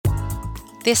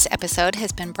This episode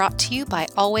has been brought to you by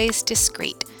Always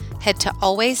Discreet. Head to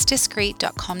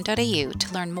alwaysdiscreet.com.au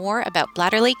to learn more about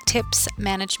bladder leak tips,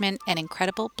 management, and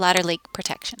incredible bladder leak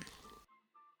protection.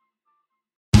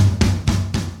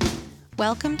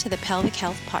 Welcome to the Pelvic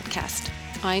Health Podcast.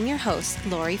 I'm your host,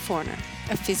 Lori Forner,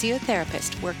 a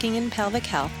physiotherapist working in pelvic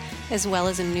health, as well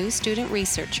as a new student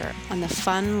researcher on the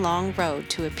fun, long road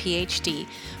to a PhD,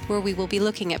 where we will be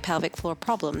looking at pelvic floor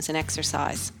problems and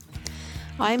exercise.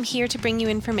 I'm here to bring you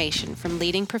information from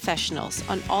leading professionals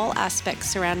on all aspects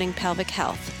surrounding pelvic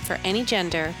health for any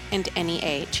gender and any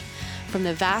age, from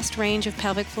the vast range of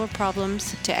pelvic floor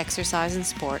problems to exercise and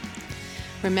sport.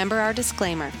 Remember our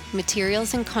disclaimer: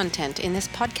 materials and content in this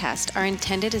podcast are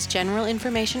intended as general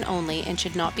information only and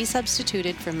should not be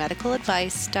substituted for medical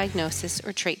advice, diagnosis,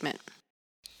 or treatment.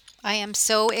 I am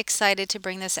so excited to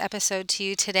bring this episode to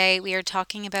you today. We are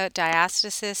talking about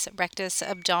diastasis, rectus,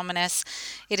 abdominis.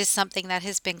 It is something that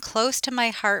has been close to my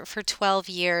heart for 12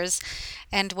 years.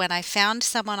 And when I found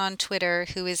someone on Twitter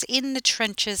who is in the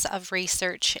trenches of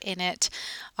research in it,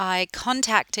 I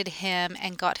contacted him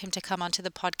and got him to come onto the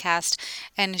podcast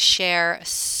and share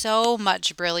so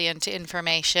much brilliant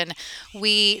information.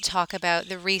 We talk about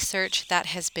the research that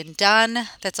has been done,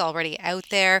 that's already out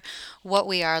there, what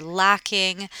we are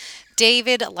lacking.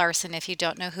 David Larson, if you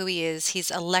don't know who he is,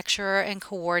 he's a lecturer and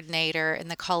coordinator in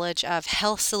the College of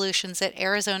Health Solutions at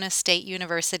Arizona State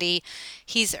University.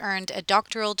 He's earned a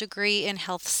doctoral degree in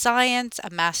health science, a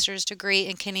master's degree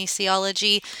in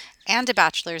kinesiology, and a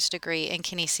bachelor's degree in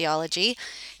kinesiology.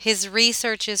 His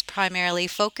research is primarily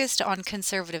focused on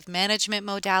conservative management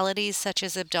modalities such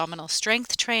as abdominal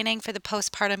strength training for the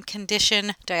postpartum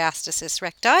condition diastasis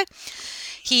recti.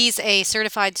 He's a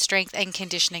certified strength and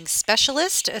conditioning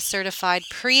specialist, a certified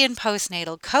pre- and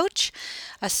postnatal coach,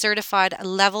 a certified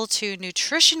level 2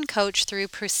 nutrition coach through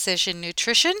Precision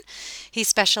Nutrition. He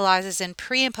specializes in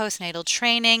pre- and postnatal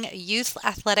training, youth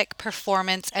athletic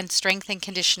performance, and strength and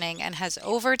conditioning, and has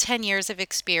over 10 years of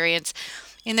experience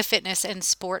in the fitness and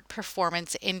sport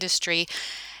performance industry,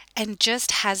 and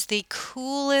just has the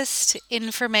coolest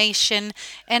information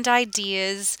and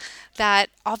ideas that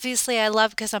obviously I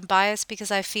love because I'm biased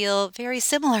because I feel very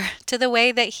similar to the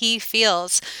way that he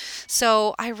feels.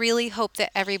 So I really hope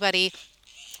that everybody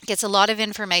gets a lot of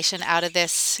information out of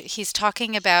this. He's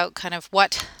talking about kind of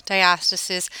what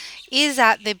diastasis is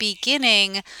at the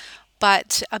beginning,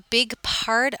 but a big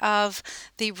part of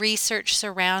the research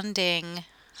surrounding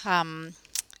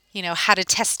how to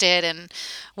test it and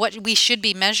what we should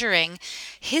be measuring.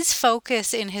 His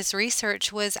focus in his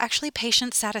research was actually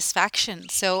patient satisfaction.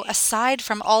 So aside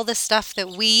from all the stuff that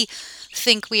we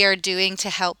think we are doing to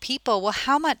help people, well,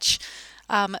 how much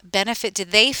benefit do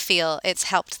they feel it's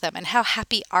helped them, and how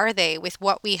happy are they with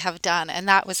what we have done? And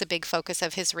that was a big focus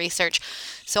of his research.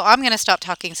 So I'm going to stop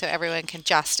talking so everyone can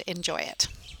just enjoy it.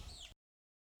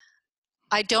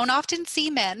 I don't often see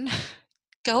men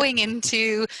going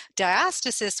into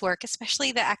diastasis work,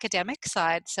 especially the academic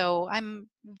side. So I'm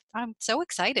so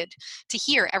excited to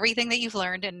hear everything that you've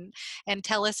learned and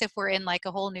tell us if we're in like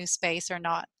a whole new space or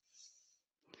not.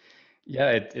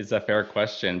 Yeah, it's a fair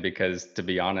question because, to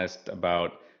be honest,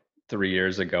 about 3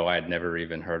 years ago, I had never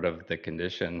even heard of the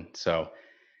condition. So,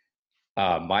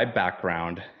 my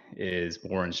background is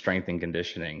more in strength and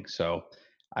conditioning. So,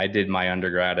 I did my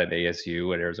undergrad at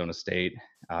ASU at Arizona State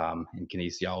in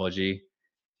kinesiology.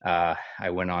 I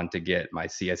went on to get my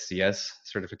CSCS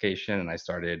certification, and I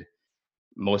started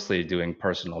mostly doing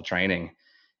personal training.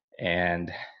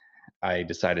 And I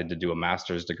decided to do a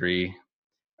master's degree.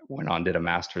 Went on, did a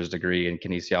master's degree in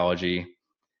kinesiology,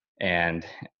 and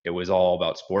it was all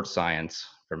about sports science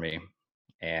for me.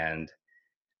 And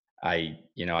I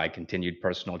continued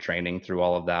personal training through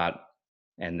all of that,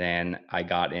 and then I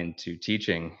got into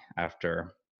teaching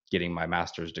after getting my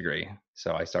master's degree.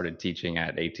 So I started teaching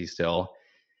at AT Still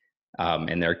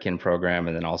in their kin program,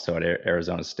 and then also at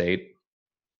Arizona State,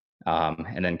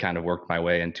 and then kind of worked my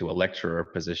way into a lecturer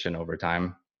position over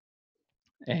time.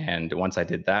 And once I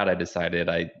did that, I decided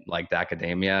I liked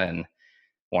academia and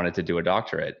wanted to do a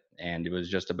doctorate. And it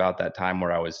was just about that time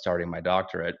where I was starting my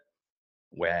doctorate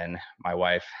when my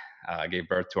wife gave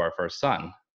birth to our first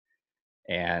son.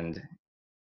 And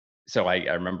so I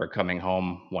remember coming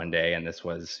home one day, and this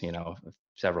was,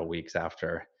 several weeks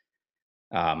after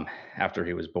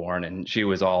he was born, and she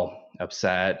was all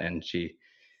upset, and she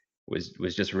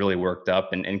was just really worked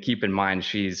up. And keep in mind,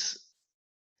 she's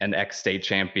an ex-state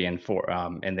champion for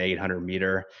in the 800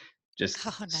 meter, just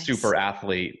Oh, nice. super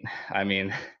athlete. I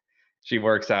mean, she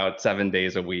works out 7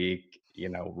 days a week,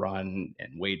 run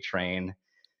and weight train,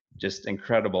 just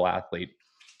incredible athlete.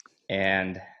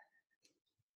 And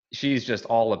she's just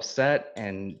all upset.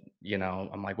 And,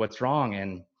 I'm like, what's wrong?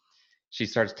 And she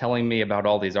starts telling me about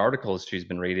all these articles she's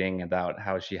been reading about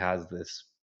how she has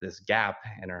this gap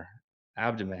in her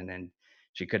abdomen, and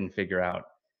she couldn't figure out,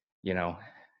 you know,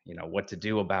 what to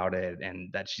do about it,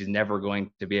 and that she's never going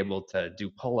to be able to do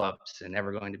pull-ups and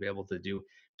never going to be able to do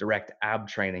direct ab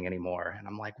training anymore. And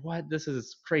I'm like, what? This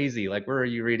is crazy. Like, where are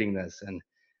you reading this? And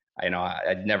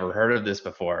I'd never heard of this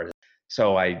before.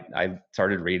 So I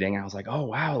started reading. I was like, oh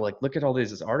wow, like look at all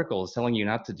these articles telling you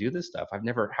not to do this stuff. How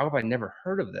have I never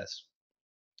heard of this?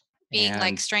 Being like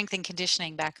And strength and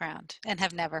conditioning background and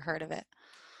have never heard of it.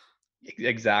 Yeah.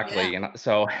 exactly. And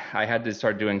so I had to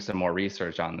start doing some more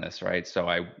research on this, right? So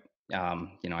I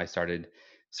started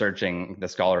searching the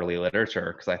scholarly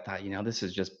literature because I thought, this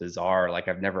is just bizarre. Like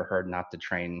I've never heard not to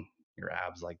train your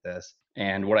abs like this.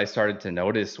 And what I started to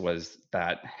notice was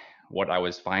that what I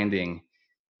was finding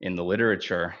in the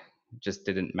literature just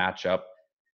didn't match up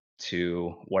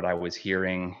to what I was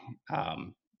hearing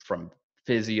from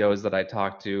physios that I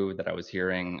talked to, that I was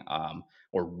hearing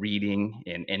or reading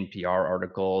in NPR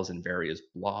articles and various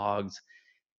blogs.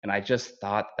 And I just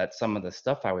thought that some of the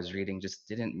stuff I was reading just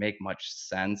didn't make much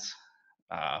sense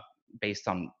uh, based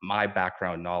on my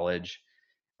background knowledge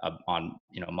on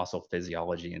muscle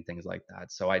physiology and things like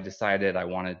that. So I decided I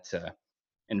wanted to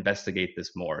investigate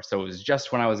this more. So it was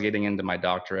just when I was getting into my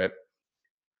doctorate,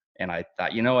 and I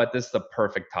thought, you know what, this is the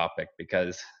perfect topic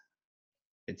because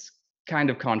it's kind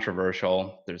of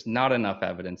controversial. There's not enough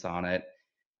evidence on it,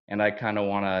 and I kind of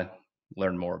want to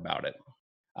learn more about it.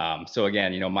 So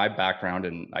again, my background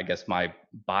and I guess my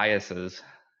biases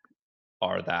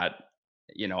are that,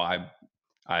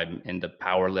 I'm into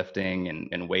powerlifting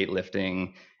and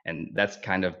weightlifting, and that's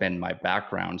kind of been my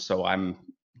background. So I'm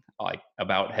like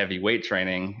about heavy weight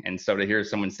training, and so to hear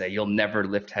someone say you'll never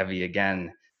lift heavy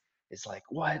again, it's like,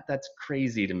 what? That's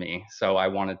crazy to me. So I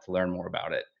wanted to learn more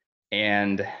about it.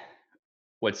 And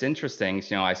what's interesting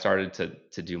is, I started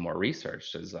to do more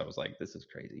research as I was like, this is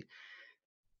crazy.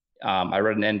 I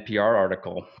read an NPR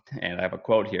article, and I have a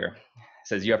quote here. It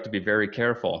says, you have to be very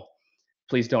careful.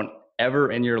 Please don't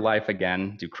ever in your life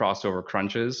again do crossover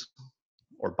crunches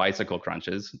or bicycle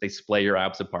crunches. They splay your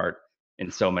abs apart in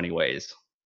so many ways.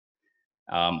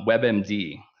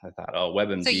 WebMD. I thought, oh, So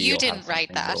WebMD, you you'll have didn't write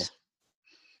something a that. little.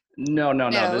 No. No.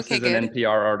 This Okay, is an good. NPR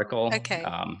article. Okay.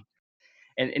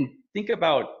 And think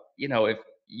about, if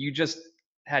you just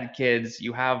had kids,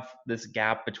 you have this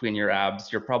gap between your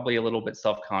abs, you're probably a little bit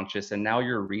self-conscious, and now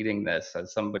you're reading this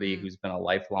as somebody Mm. who's been a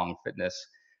lifelong fitness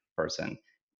person.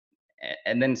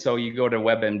 And then so you go to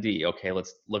WebMD, okay,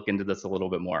 let's look into this a little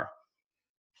bit more.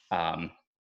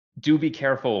 Do be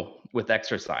careful with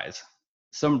exercise.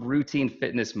 Some routine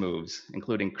fitness moves,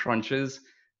 including crunches,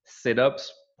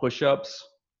 sit-ups, push-ups,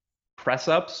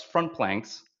 press-ups, front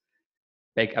planks,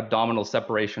 make abdominal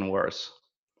separation worse.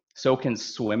 So can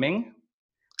swimming,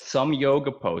 some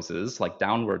yoga poses like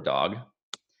downward dog,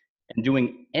 and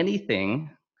doing anything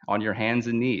on your hands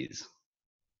and knees.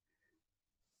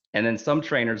 And then some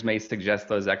trainers may suggest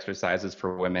those exercises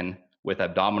for women with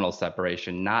abdominal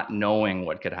separation, not knowing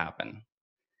what could happen.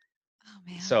 Oh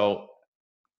man. So,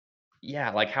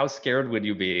 yeah, like how scared would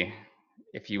you be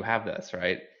if you have this,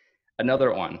 right?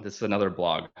 Another one, this is another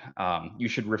blog. You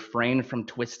should refrain from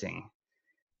twisting.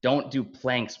 Don't do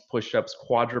planks, push-ups,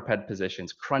 quadruped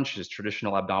positions, crunches,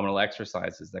 traditional abdominal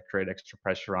exercises that create extra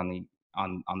pressure on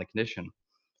the condition.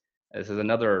 This is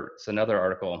another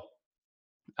article.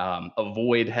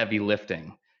 Avoid heavy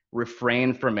lifting.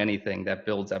 Refrain from anything that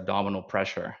builds abdominal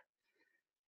pressure.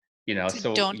 So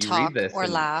So don't you read talk this, or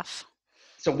and laugh.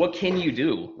 so what can you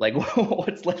do? Like,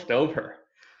 what's left over?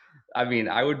 I mean,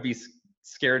 I would be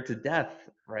scared to death,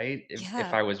 right? If Yeah.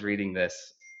 I was reading this,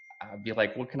 I'd be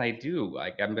like, what can I do?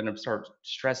 Like, I'm going to start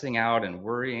stressing out and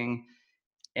worrying.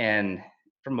 And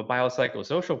from a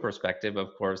biopsychosocial perspective,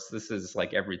 of course, this is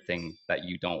like everything that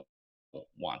you don't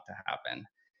want to happen.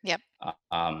 Yep.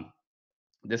 Um,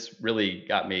 this really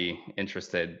got me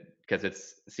interested because it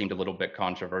seemed a little bit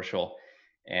controversial,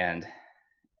 and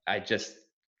I just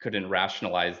couldn't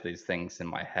rationalize these things in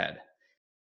my head.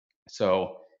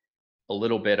 So a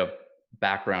little bit of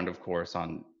background, of course,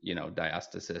 on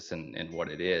diastasis and what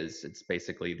it is. It's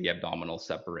basically the abdominal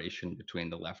separation between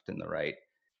the left and the right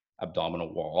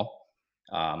abdominal wall.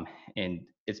 And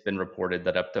it's been reported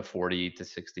that up to 40 to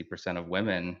 60% of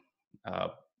women uh,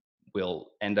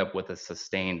 will end up with a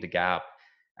sustained gap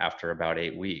after about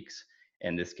 8 weeks.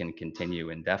 And this can continue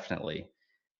indefinitely.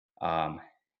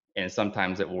 And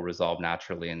sometimes it will resolve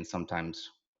naturally, and sometimes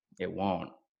it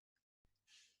won't.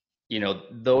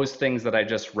 Those things that I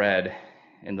just read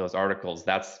in those articles,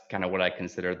 that's kind of what I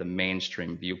consider the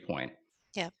mainstream viewpoint.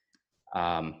 Yep.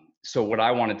 So what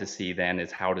I wanted to see then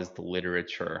is how does the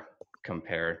literature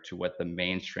compare to what the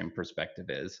mainstream perspective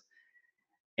is?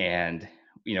 And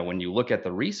when you look at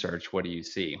the research, what do you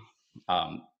see?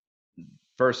 Um,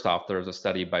 First off, there was a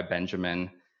study by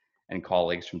Benjamin and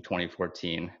colleagues from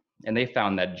 2014, and they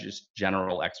found that just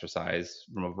general exercise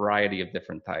from a variety of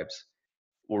different types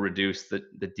will reduce the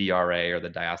DRA or the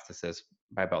diastasis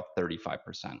by about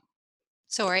 35%.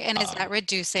 Sorry, and is that Um,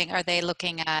 reducing? Are they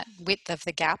looking at width of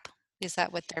the gap? Is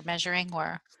that what they're measuring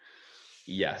or?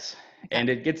 yes, Okay. and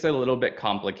it gets a little bit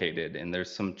complicated, and there's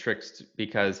some tricks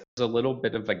because there's a little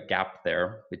bit of a gap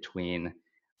there between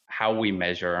how we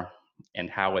measure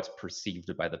and how it's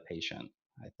perceived by the patient,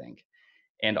 I think.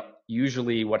 And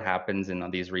usually what happens in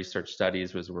these research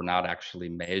studies was we're not actually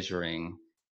measuring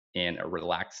in a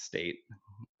relaxed state,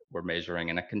 we're measuring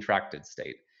in a contracted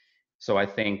state. So I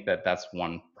think that that's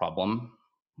one problem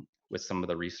with some of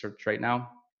the research right now,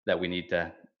 that we need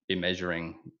to be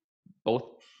measuring both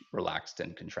relaxed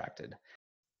and contracted.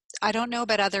 I don't know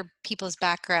about other people's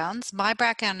backgrounds. My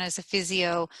background as a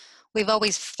physio, we've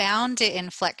always found it in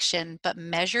flexion, but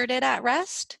measured it at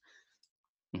rest.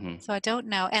 Hmm. So I don't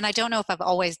know. And I don't know if I've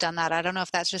always done that. I don't know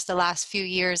if that's just the last few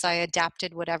years I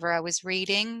adapted whatever I was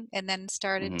reading and then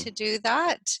started to Hmm. do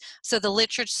that. So the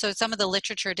literature, so some of the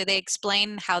literature, do they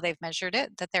explain how they've measured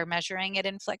it, that they're measuring it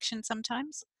in flexion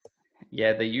sometimes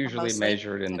Yeah, they or usually mostly?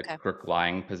 measure it in the Okay. crook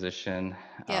lying position.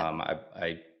 Yeah.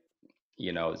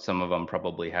 Some of them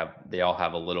they all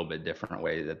have a little bit different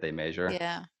way that they measure.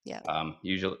 Yeah. Yeah.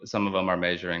 Usually, some of them are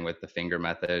measuring with the finger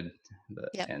method,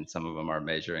 Yeah. and some of them are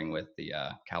measuring with the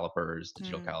calipers,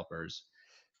 digital Mm, calipers.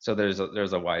 So there's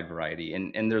a wide variety,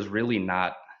 and there's really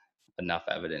not enough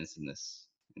evidence in this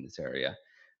area.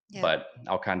 yeah. But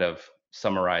I'll kind of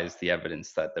summarize the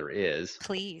evidence that there is.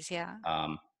 Please. Yeah.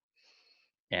 Um,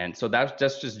 and so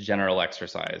that's just general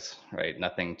exercise, right?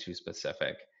 Nothing too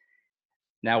specific.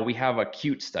 Now we have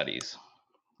acute studies.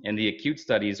 And the acute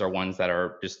studies are ones that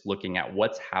are just looking at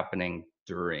what's happening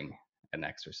during an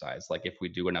exercise. Like if we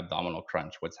do an abdominal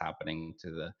crunch, what's happening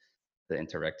to the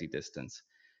interrecti distance.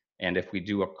 And if we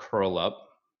do a curl up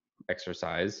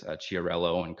exercise,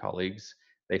 Chiarello and colleagues,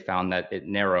 they found that it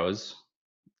narrows,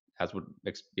 as would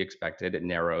be expected, it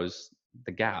narrows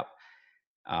the gap.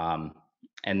 Um,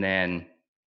 and then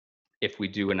if we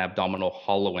do an abdominal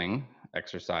hollowing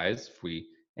exercise, if we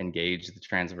engage the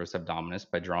transverse abdominis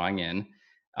by drawing in,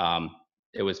 um,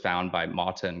 it was found by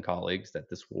Mata and colleagues that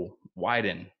this will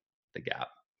widen the gap.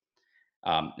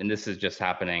 And this is just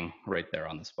happening right there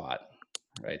on the spot,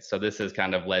 right? So this has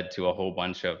kind of led to a whole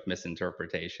bunch of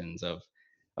misinterpretations of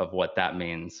what that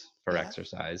means for Yeah.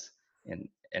 exercise and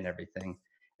everything.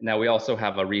 Now we also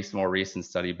have a more recent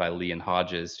study by Lee and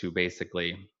Hodges who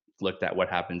basically looked at what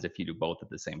happens if you do both at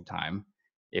the same time.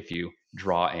 If you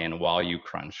draw in while you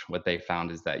crunch, what they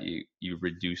found is that you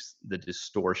reduce the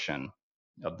distortion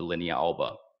of the linea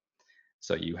alba.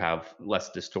 So you have less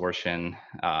distortion,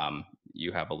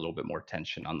 you have a little bit more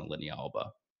tension on the linea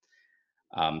alba.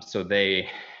 So they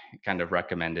kind of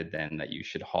recommended then that you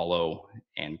should hollow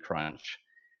and crunch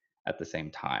at the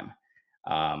same time.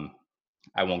 Um,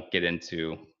 I won't get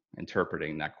into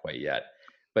interpreting that quite yet,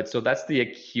 but so that's the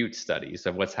acute studies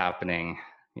of what's happening,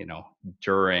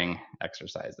 during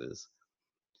exercises.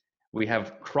 We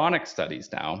have chronic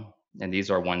studies now, and these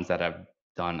are ones that have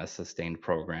done a sustained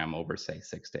program over, say,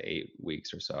 6 to 8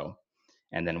 weeks or so,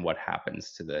 and then what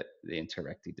happens to the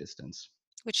interrecti distance.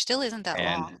 Which still isn't that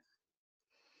And long.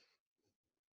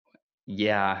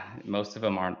 yeah, most of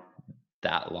them aren't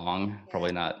that long, Yeah.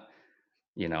 probably not,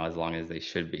 as long as they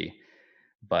should be.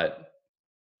 But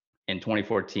in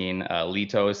 2014,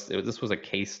 this was a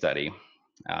case study.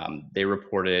 They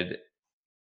reported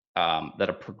that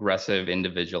a progressive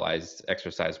individualized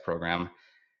exercise program,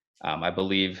 I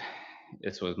believe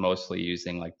this was mostly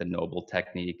using like the Noble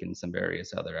technique and some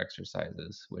various other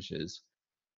exercises, which is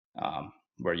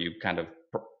where you kind of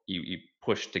you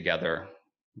push together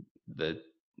the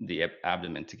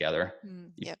abdomen together.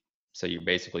 Mm, You, yep. so you're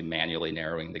basically manually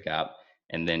narrowing the gap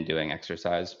and then doing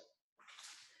exercise.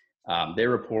 They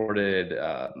reported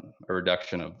a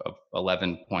reduction of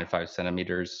 11.5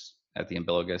 centimeters at the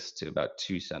umbilicus to about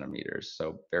 2 centimeters.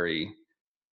 So very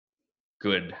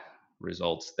good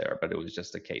results there, but it was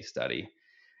just a case study.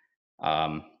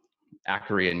 Um,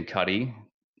 Ackery and Cuddy,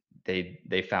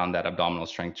 they found that abdominal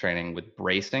strength training with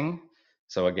bracing.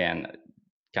 So again,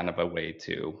 kind of a way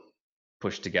to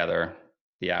push together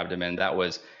the abdomen that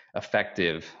was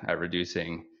effective at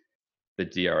reducing the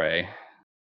DRA.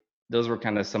 Those were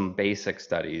kind of some basic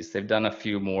studies. They've done a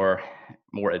few more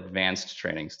advanced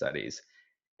training studies.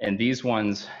 And these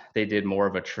ones, they did more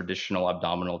of a traditional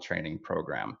abdominal training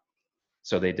program.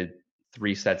 So they did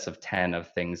 3 sets of 10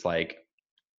 of things like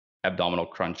abdominal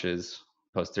crunches,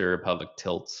 posterior pelvic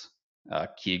tilts,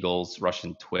 Kegels,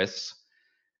 Russian twists.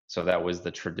 So that was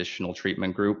the traditional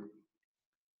treatment group.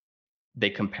 They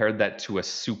compared that to a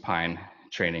supine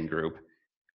training group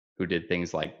who did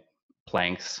things like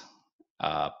planks,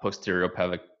 posterior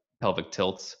pelvic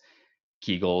tilts,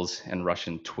 Kegels, and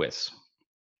Russian twists.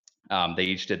 They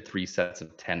each did 3 sets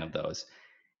of 10 of those.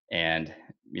 And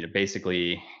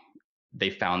basically, they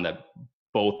found that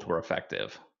both were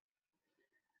effective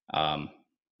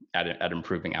at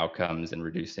improving outcomes and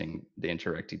reducing the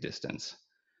interrecti distance.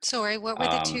 Sorry, what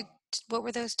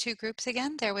were those two groups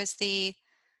again? There was the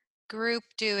group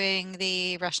doing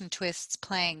the Russian twists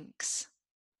planks.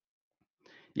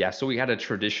 Yeah, so we had a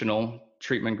traditional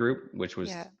treatment group, which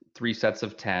was 3 sets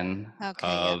of 10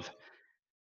 of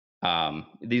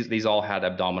these all had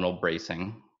abdominal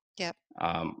bracing. Yep.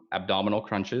 Abdominal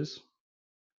crunches,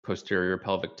 posterior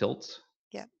pelvic tilts,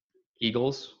 Yep.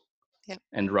 Kegels, Yep.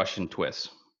 and Russian twists.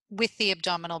 With the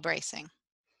abdominal bracing.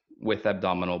 With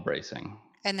abdominal bracing.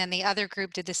 And then the other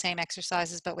group did the same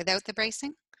exercises but without the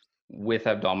bracing? With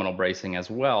abdominal bracing as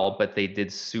well, but they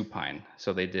did supine.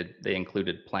 So they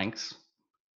included planks,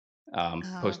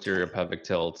 posterior pelvic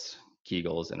tilts,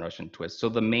 Kegels, and Russian twists. So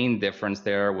the main difference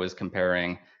there was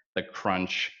comparing the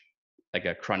crunch, like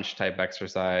a crunch type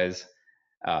exercise,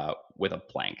 with a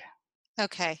plank.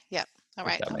 Okay. Yep. All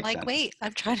right. I'm like, sense. wait,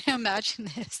 I'm trying to imagine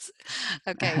this.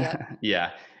 Okay. Yep.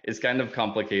 Yeah, it's kind of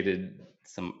complicated.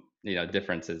 Some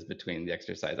differences between the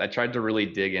exercise. I tried to really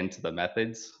dig into the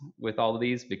methods with all of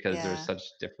these because there's such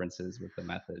differences with the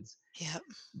methods. Yep.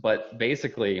 But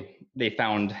basically, they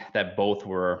found that both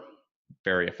were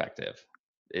very effective.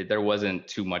 There wasn't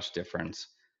too much difference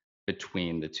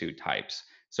between the two types.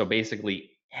 So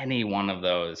basically, any one of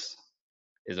those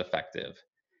is effective.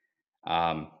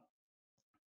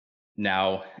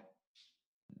 Now,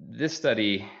 this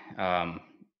study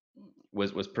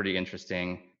was pretty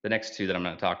interesting. The next two that I'm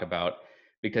going to talk about,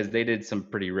 because they did some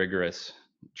pretty rigorous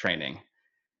training.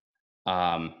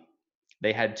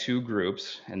 They had 2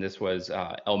 groups, and this was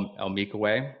El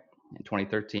Mikaway in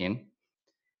 2013,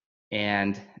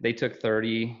 and they took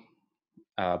 30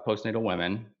 postnatal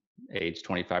women aged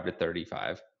 25 to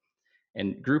 35.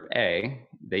 In Group A,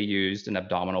 they used an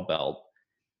abdominal belt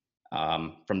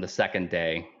from the second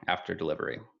day after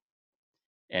delivery,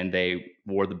 and they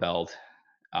wore the belt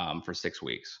for 6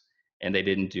 weeks, and they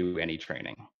didn't do any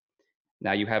training.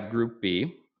 Now you have Group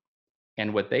B,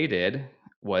 and what they did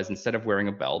was instead of wearing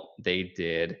a belt, they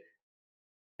did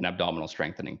an abdominal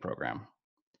strengthening program.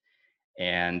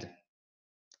 And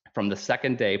from the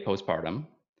second day postpartum,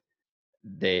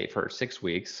 for 6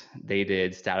 weeks, they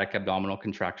did static abdominal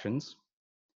contractions,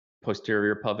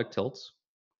 posterior pelvic tilts,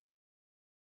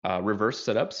 reverse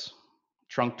sit-ups,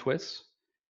 trunk twists,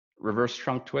 reverse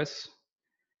trunk twists,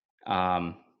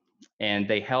 and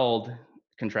they held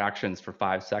contractions for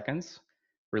 5 seconds,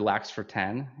 relaxed for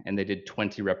 10, and they did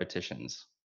 20 repetitions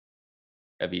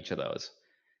of each of those.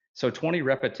 So 20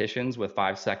 repetitions with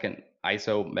 5-second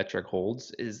isometric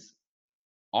holds is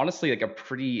honestly like a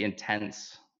pretty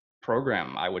intense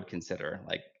program, I would consider.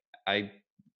 Like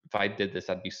if I did this,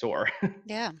 I'd be sore.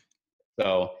 Yeah.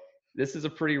 So this is a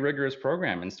pretty rigorous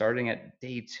program, and starting at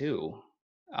day 2.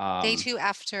 Day 2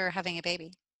 after having a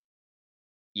baby.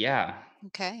 Yeah.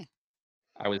 Okay.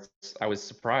 I was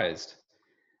surprised.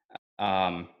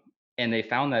 And they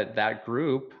found that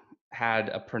group had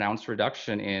a pronounced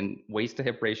reduction in waist to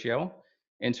hip ratio,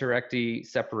 interrecti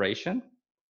separation,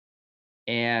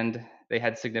 and they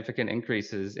had significant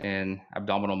increases in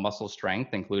abdominal muscle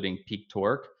strength, including peak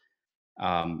torque,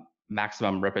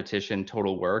 maximum repetition,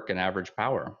 total work, and average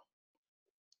power.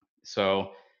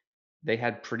 So they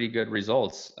had pretty good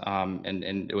results, and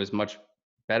it was much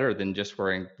better than just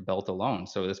wearing the belt alone.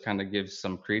 So this kind of gives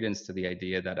some credence to the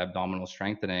idea that abdominal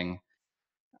strengthening,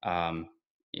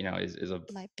 is a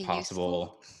Might be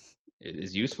possible, it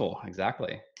is useful.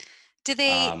 Exactly.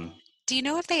 Do you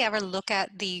know if they ever look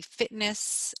at the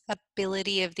fitness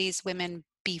ability of these women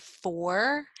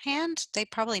beforehand? They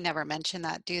probably never mention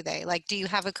that, do they? Like, do you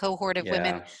have a cohort of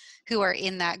women who are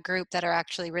in that group that are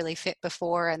actually really fit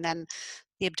before, and then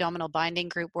the abdominal binding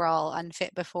group were all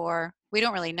unfit before? We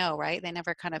don't really know, right? They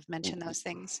never kind of mention those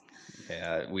things.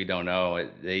 Yeah, we don't know.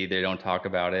 They don't talk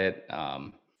about it.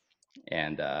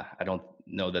 And I don't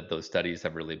know that those studies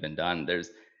have really been done.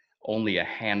 There's only a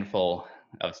handful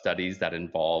of studies that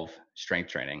involve strength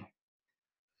training.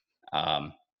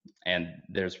 And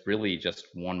there's really just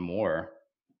one more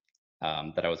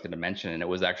that I was going to mention, and it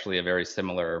was actually a very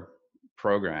similar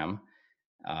program.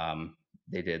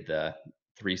 They did the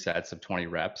 3 sets of 20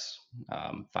 reps,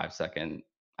 5-second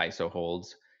iso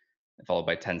holds, followed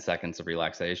by 10 seconds of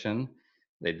relaxation.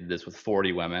 They did this with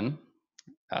 40 women.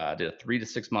 Did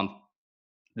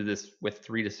this with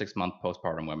 3 to 6 month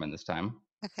postpartum women this time.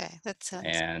 Okay, that sounds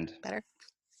And better.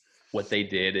 what they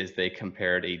did is they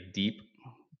compared a deep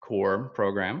core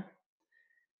program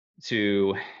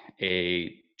to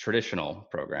a traditional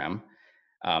program.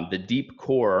 The deep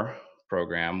core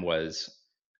program was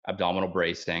abdominal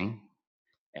bracing,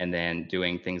 and then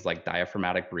doing things like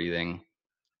diaphragmatic breathing,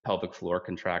 pelvic floor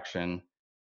contraction,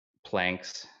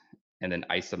 planks, and then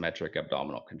isometric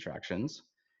abdominal contractions.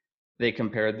 They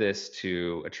compared this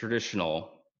to a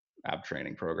traditional ab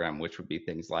training program, which would be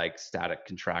things like static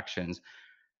contractions,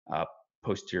 uh,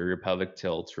 posterior pelvic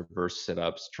tilts, reverse sit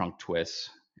ups, trunk twists,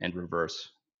 and reverse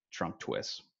trunk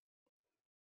twists.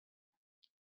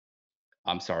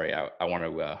 I'm sorry, I want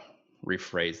to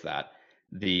rephrase that.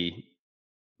 The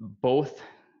both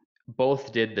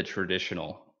both did the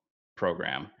traditional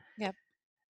program. Yep.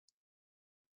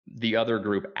 The other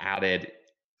group added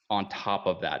on top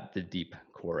of that the deep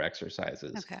core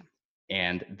exercises, Okay.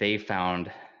 and they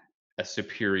found a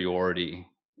superiority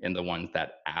in the ones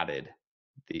that added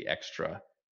the extra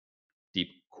deep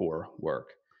core work.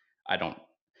 I don't.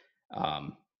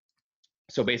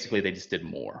 So basically, they just did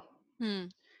more,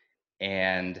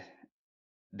 and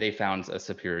they found a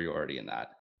superiority in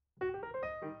that.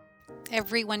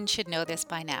 Everyone should know this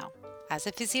by now. As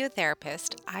a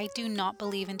physiotherapist, I do not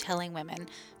believe in telling women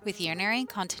with urinary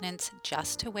incontinence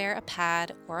just to wear a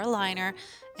pad or a liner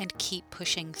and keep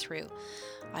pushing through.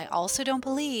 I also don't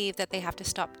believe that they have to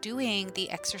stop doing the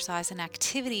exercise and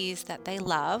activities that they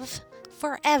love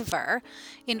forever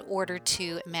in order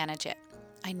to manage it.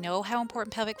 I know how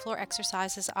important pelvic floor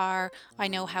exercises are. I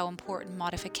know how important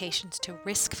modifications to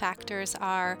risk factors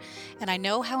are. And I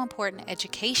know how important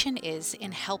education is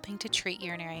in helping to treat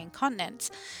urinary incontinence.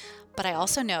 But I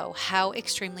also know how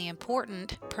extremely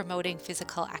important promoting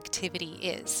physical activity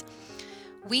is.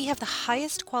 We have the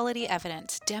highest quality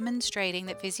evidence demonstrating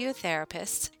that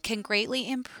physiotherapists can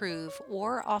greatly improve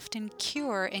or often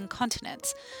cure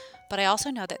incontinence. But I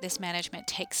also know that this management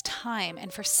takes time,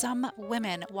 and for some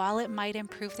women, while it might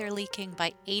improve their leaking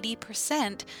by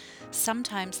 80%,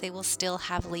 sometimes they will still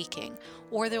have leaking,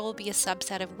 or there will be a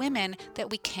subset of women that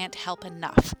we can't help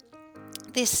enough.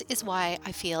 This is why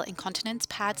I feel incontinence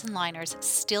pads and liners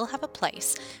still have a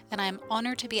place, and I am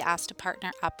honored to be asked to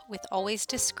partner up with Always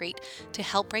Discreet to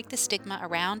help break the stigma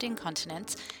around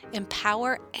incontinence,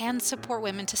 empower and support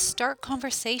women to start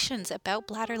conversations about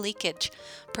bladder leakage,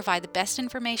 provide the best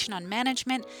information on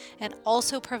management, and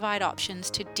also provide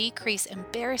options to decrease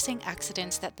embarrassing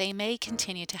accidents that they may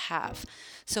continue to have.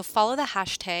 So follow the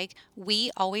hashtag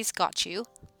 #WeAlwaysGotYou,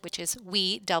 which is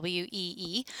we,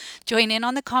 WEE, join in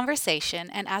on the conversation,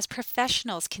 and as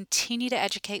professionals, continue to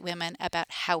educate women about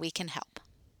how we can help.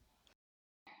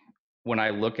 When I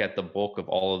look at the bulk of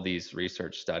all of these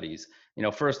research studies,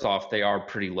 first off, they are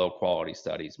pretty low quality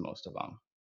studies, most of them.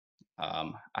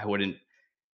 I wouldn't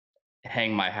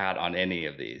hang my hat on any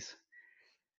of these.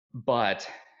 But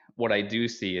what I do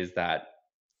see is that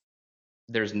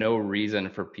there's no reason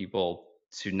for people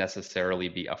to necessarily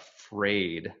be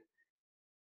afraid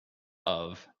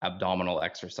of abdominal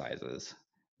exercises,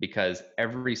 because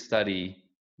every study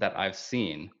that I've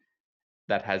seen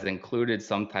that has included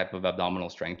some type of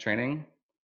abdominal strength training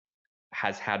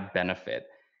has had benefit.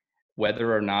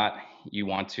 Whether or not you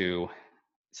want to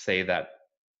say that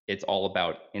it's all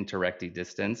about interrecti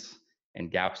distance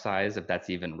and gap size, if that's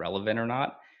even relevant or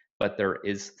not, but there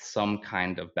is some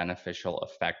kind of beneficial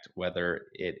effect, whether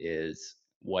it is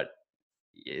what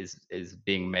is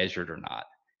being measured or not.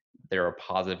 There are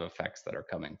positive effects that are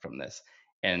coming from this.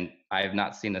 And I have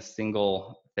not seen a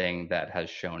single thing that has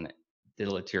shown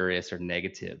deleterious or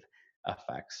negative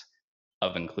effects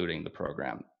of including the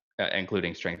program,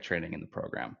 including strength training in the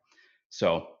program.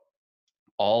 So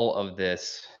all of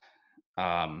this,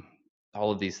 all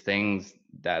of these things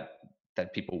that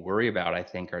people worry about, I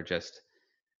think, are just,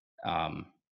 I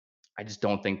just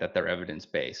don't think that they're evidence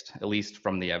based, at least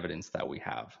from the evidence that we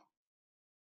have.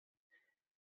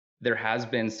 There has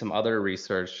been some other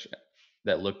research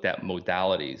that looked at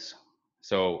modalities.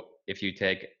 So if you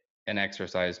take an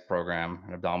exercise program,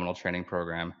 an abdominal training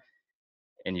program,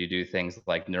 and you do things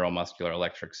like neuromuscular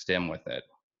electric stim with it,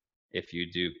 if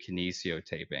you do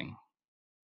kinesiotaping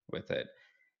with it,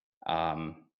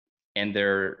 and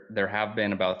there have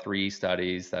been about 3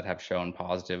 studies that have shown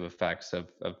positive effects of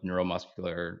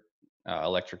neuromuscular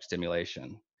electric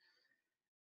stimulation,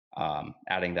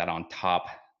 adding that on top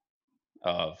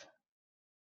of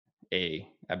a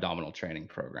abdominal training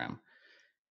program.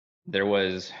 There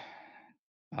was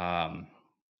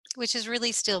Which is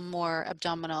really still more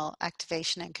abdominal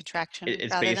activation and contraction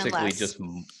It's rather than basically less. just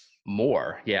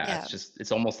more. Yeah, Yeah.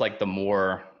 it's almost like the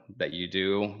more that you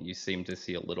do, you seem to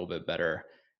see a little bit better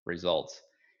results.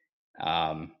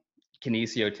 Um,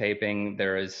 Kinesiotaping,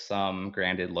 there is some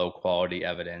granted low quality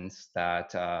evidence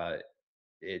that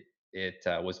it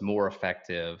was more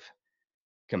effective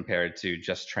compared to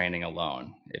just training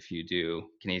alone if you do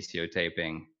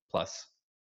kinesiotaping plus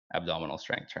abdominal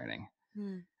strength training.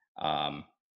 Hmm. Um,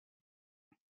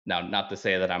 Now, not to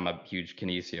say that I'm a huge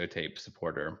kinesiotape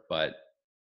supporter, but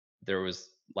there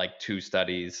was like 2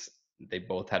 studies. They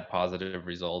both had positive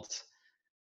results.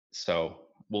 So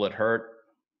will it hurt?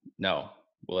 No.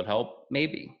 Will it help?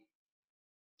 Maybe.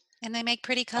 And they make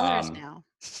pretty colors Um, now.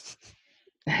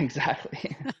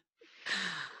 exactly.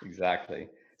 Exactly.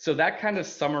 So that kind of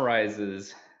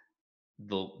summarizes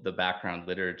the background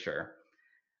literature.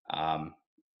 Um,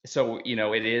 so,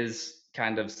 it is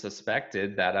kind of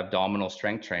suspected that abdominal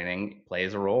strength training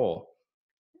plays a role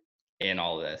in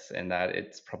all this and that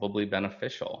it's probably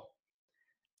beneficial.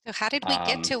 So how did we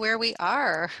get Um, to where we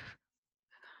are?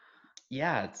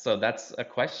 yeah, so that's a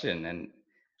question, and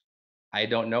I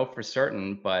don't know for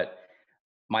certain, but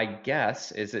my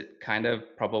guess is it kind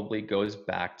of probably goes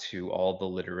back to all the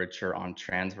literature on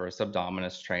transverse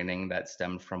abdominis training that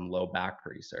stemmed from low back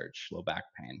research, low back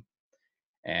pain.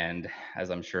 And as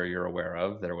I'm sure you're aware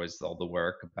of, there was all the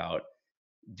work about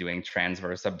doing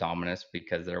transverse abdominis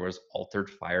because there was altered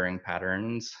firing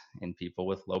patterns in people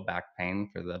with low back pain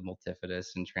for the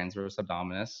multifidus and transverse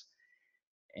abdominis.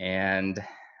 And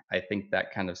I think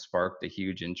that kind of sparked a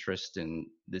huge interest in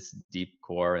this deep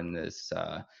core and this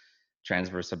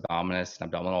transverse abdominis and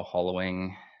abdominal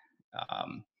hollowing.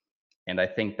 Um, and I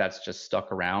think that's just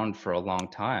stuck around for a long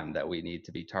time that we need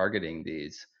to be targeting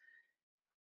these.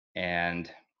 And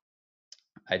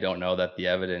I don't know that the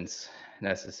evidence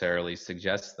necessarily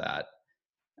suggests that.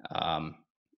 Um,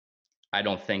 I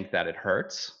don't think that it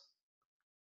hurts.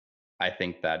 I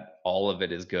think that all of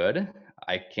it is good.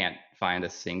 I can't find a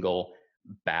single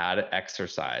bad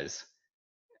exercise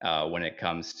when it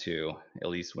comes to, at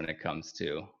least when it comes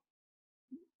to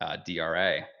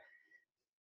DRA.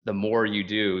 The more you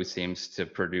do seems to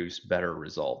produce better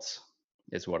results,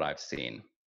 is what I've seen.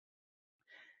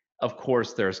 Of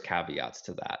course, there's caveats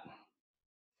to that.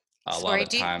 A lot Sorry, of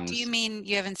do you times mean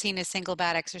you haven't seen a single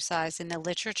bad exercise in the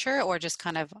literature or just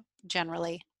kind of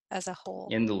generally as a whole?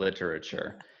 in the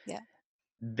literature, Yeah. Yeah.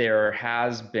 there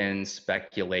has been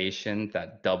speculation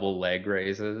that double leg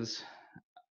raises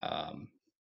um,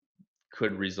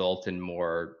 could result in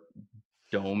more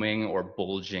doming or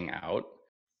bulging out,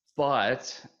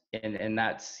 but and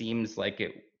that seems like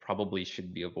it probably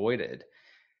should be avoided.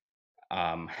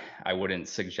 Um, I wouldn't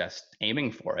suggest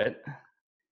aiming for it,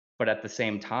 but at the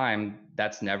same time,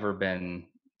 that's never been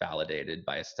validated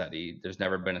by a study. There's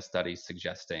never been a study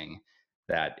suggesting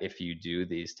that if you do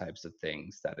these types of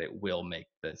things, that it will make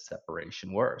the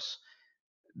separation worse.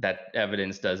 That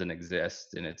evidence doesn't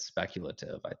exist, and it's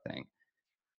speculative, I think.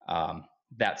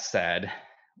 That said,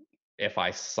 if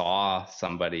I saw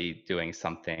somebody doing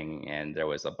something and there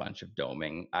was a bunch of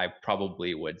doming, I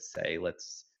probably would say,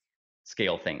 let's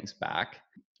scale things back.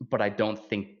 But I don't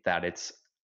think that it's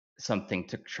something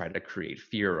to try to create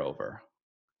fear over.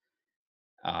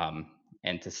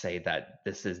 And to say that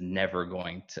this is never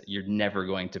going to, you're never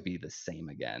going to be the same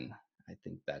again. I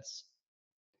think that's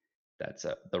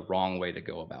the wrong way to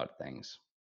go about things.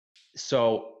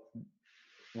 So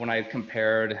when I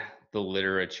compared the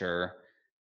literature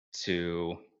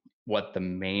to what the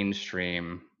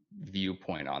mainstream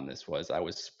viewpoint on this was, I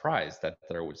was surprised that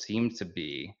there would seem to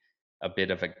be a bit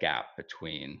of a gap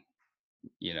between,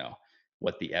 you know,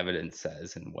 what the evidence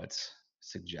says and what's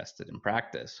suggested in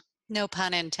practice. No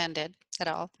pun intended at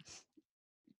all.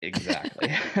 Exactly.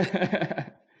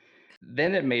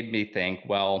 Then it made me think,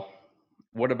 well,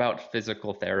 what about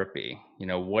physical therapy?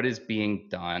 What is being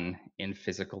done in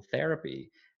physical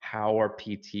therapy? How are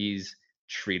PTs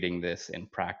treating this in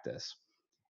practice?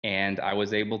 And I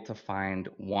was able to find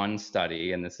one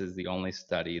study, and this is the only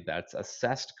study that's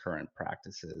assessed current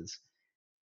practices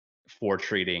for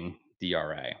treating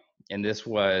DRA. And this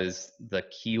was the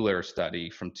Keeler study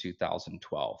from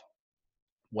 2012.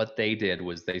 What they did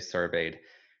was they surveyed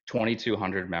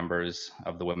 2,200 members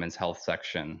of the women's health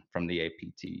section from the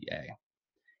APTA.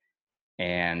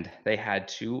 And they had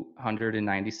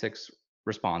 296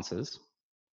 responses.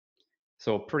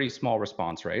 So a pretty small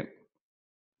response rate.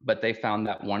 But they found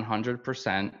that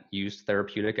 100% used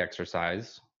therapeutic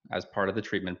exercise as part of the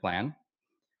treatment plan.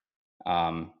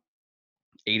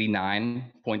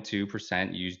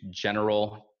 89.2% used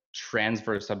general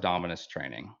transverse abdominis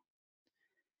training.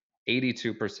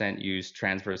 82% used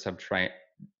transverse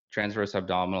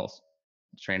abdominal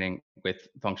training with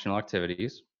functional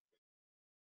activities.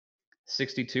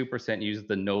 62% used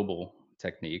the Noble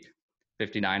technique.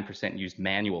 59% used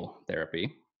manual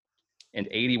therapy. And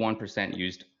 81%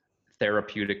 used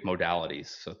therapeutic modalities.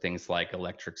 So things like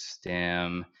electric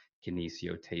stim,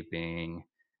 kinesiotaping,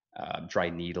 dry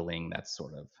needling, that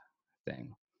sort of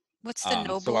thing. What's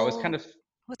the So I was kind noble? of,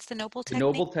 What's the noble the technique?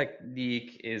 Noble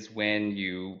technique is when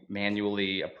you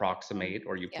manually approximate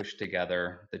or you Yeah. push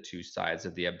together the two sides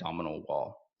of the abdominal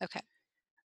wall. Okay.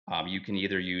 You can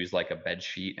either use like a bed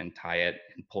sheet and tie it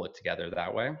and pull it together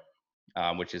that way,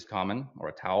 which is common, or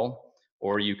a towel,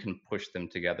 or you can push them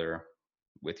together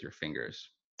with your fingers.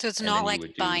 So it's And not then you like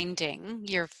would do, binding.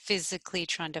 You're physically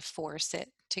trying to force it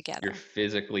you're together.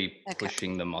 physically Okay.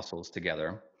 pushing the muscles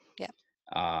together. Yeah.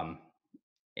 Um,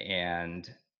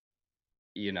 and,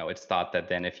 it's thought that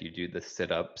then if you do the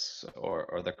sit-ups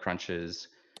or the crunches,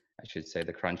 I should say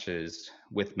the crunches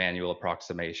with manual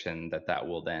approximation, that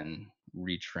will then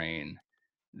retrain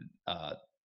uh,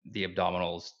 the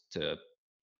abdominals to,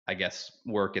 I guess,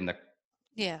 work in the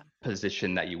Yeah.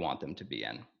 position that you want them to be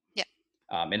in. Yeah.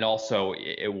 And also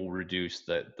it will reduce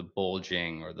the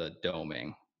bulging or the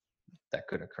doming that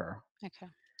could occur. Okay.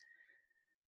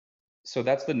 So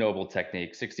that's the Noble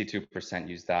technique. 62%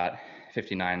 use that.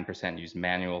 59% use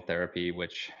manual therapy,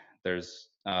 which there's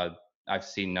I've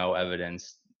seen no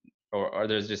evidence, or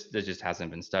there just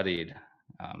hasn't been studied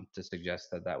to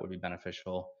suggest that would be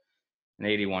beneficial. And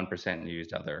 81%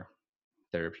 used other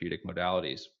therapeutic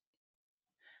modalities.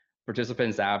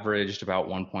 Participants averaged about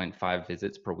 1.5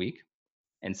 visits per week,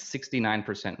 and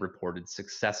 69% reported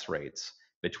success rates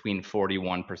between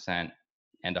 41%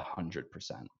 and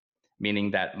 100%,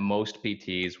 meaning that most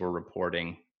PTs were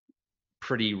reporting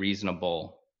pretty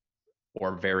reasonable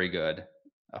or very good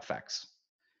effects.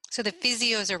 So the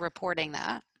physios are reporting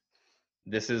that.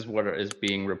 This is what is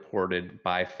being reported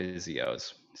by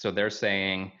physios. So they're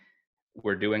saying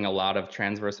we're doing a lot of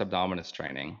transverse abdominis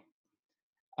training.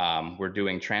 We're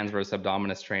doing transverse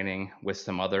abdominis training with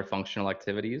some other functional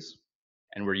activities,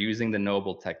 and we're using the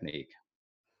Noble technique.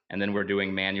 And then we're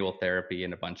doing manual therapy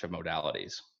in a bunch of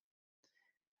modalities.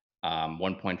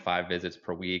 1.5 visits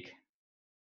per week,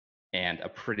 and a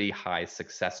pretty high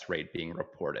success rate being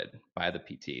reported by the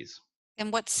PTs.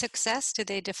 And what success did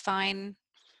they define?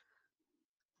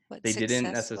 What They didn't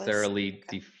success was? necessarily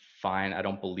Okay. define, I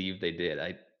don't believe they did.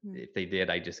 If they did,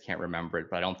 I just can't remember it,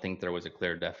 but I don't think there was a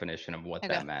clear definition of what Okay.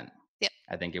 that meant. Yep.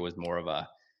 I think it was more of a,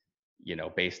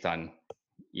 based on,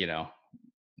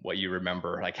 what you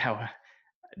remember, like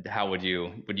how would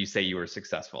you say you were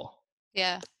successful?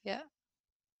 Yeah. Yeah.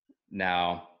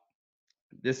 Now,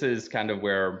 this is kind of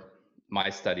where my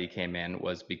study came in,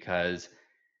 was because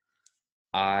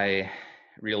I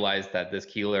realized that this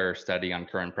Keeler study on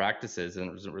current practices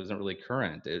wasn't really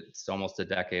current. It's almost a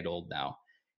decade old now.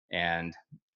 And,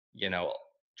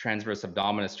 transverse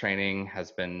abdominis training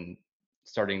has been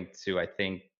starting to, I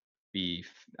think, be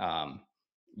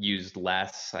used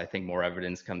less. I think more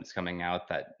evidence coming out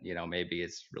that, maybe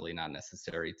it's really not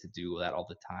necessary to do that all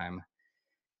the time.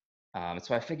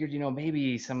 So I figured,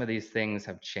 maybe some of these things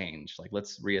have changed. Like,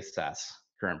 let's reassess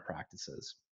current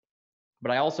practices.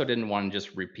 But I also didn't want to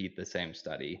just repeat the same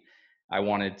study. I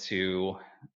wanted to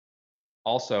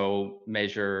also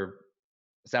measure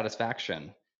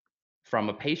satisfaction from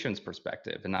a patient's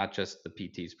perspective and not just the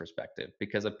PT's perspective.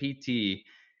 Because a PT,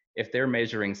 if they're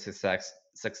measuring success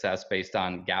based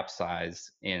on gap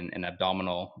size in an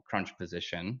abdominal crunch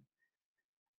position,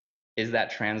 is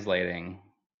that translating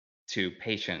to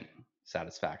patient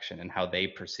satisfaction and how they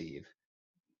perceive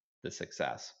the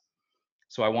success?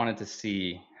 So I wanted to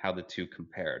see how the two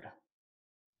compared.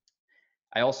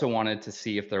 I also wanted to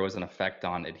see if there was an effect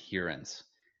on adherence.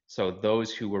 So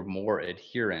those who were more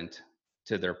adherent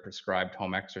to their prescribed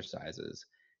home exercises,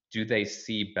 do they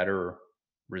see better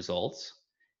results?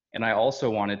 And I also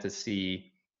wanted to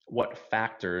see what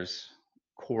factors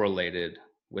correlated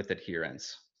with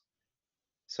adherence.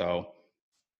 So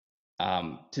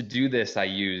to do this, I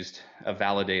used a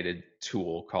validated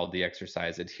tool called the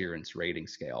Exercise Adherence Rating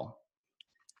Scale.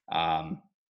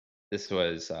 This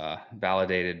was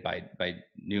validated by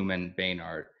Newman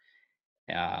Baynard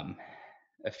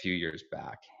a few years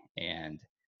back. And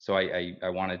so I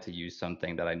wanted to use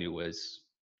something that I knew was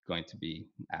going to be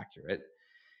accurate.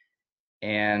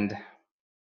 And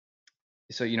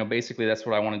so, basically that's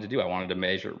what I wanted to do. I wanted to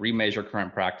remeasure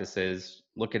current practices,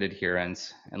 look at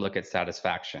adherence, and look at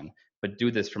satisfaction, but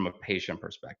do this from a patient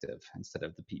perspective instead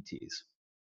of the PTs.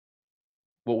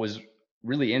 What was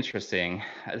really interesting,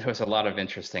 there was a lot of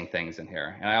interesting things in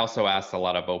here. And I also asked a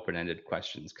lot of open-ended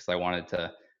questions because I wanted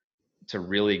to to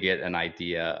really get an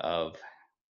idea of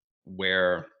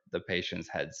where the patient's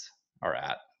heads are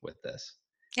at with this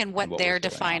And and what what was they're going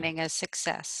on. defining as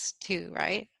success too,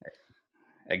 right?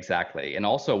 Exactly. And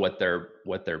also what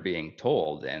they're being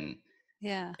told and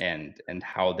Yeah.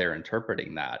 how they're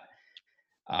interpreting that.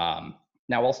 Now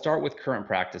I'll start with current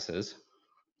practices.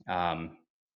 And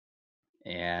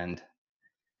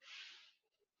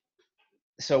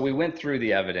so we went through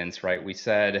the evidence, right? We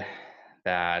said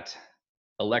that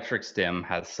electric stim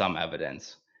has some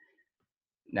evidence.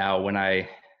 Now, when I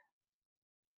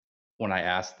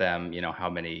asked them, how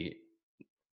many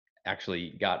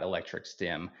actually got electric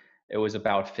stim, it was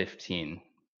about 15%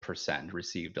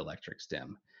 received electric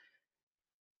stim.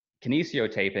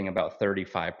 Kinesiotaping, about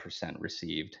 35%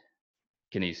 received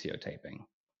kinesiotaping.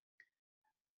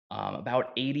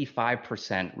 About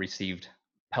 85% received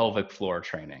pelvic floor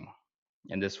training.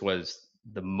 And this was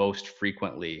the most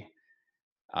frequent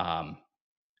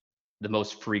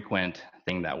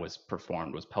thing that was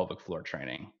performed was pelvic floor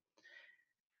training.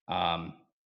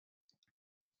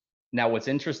 Now, what's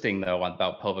interesting though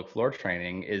about pelvic floor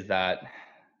training is that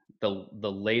the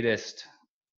latest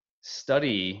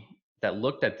study that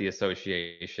looked at the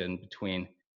association between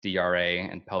DRA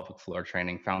and pelvic floor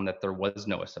training found that there was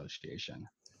no association,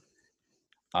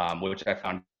 which I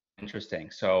found interesting.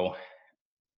 So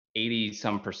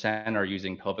 80% are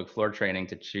using pelvic floor training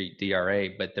to treat DRA,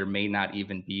 but there may not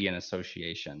even be an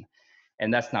association.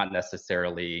 And that's not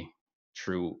necessarily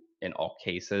true in all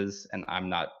cases. And I'm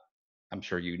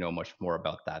sure you know much more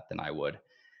about that than I would.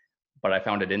 But I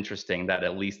found it interesting that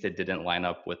at least it didn't line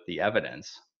up with the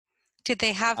evidence. Did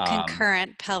they have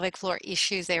concurrent pelvic floor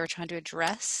issues they were trying to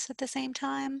address at the same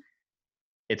time?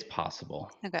 It's possible.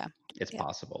 Okay. It's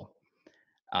possible.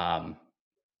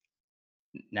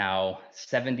 Now,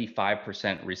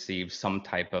 75% received some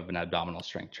type of an abdominal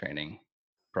strength training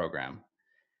program.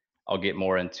 I'll get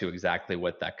more into exactly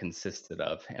what that consisted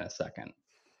of in a second.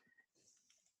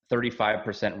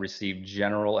 35% received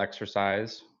general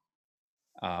exercise.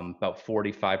 About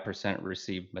 45%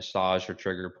 received massage or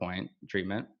trigger point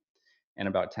treatment, and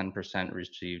about 10%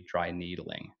 received dry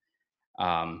needling.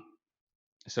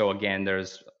 So again,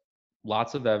 there's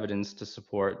lots of evidence to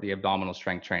support the abdominal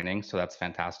strength training, so that's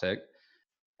fantastic.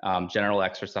 General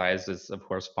exercise is, of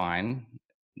course, fine.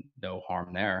 No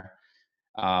harm there.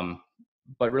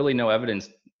 But really no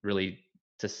evidence really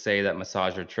to say that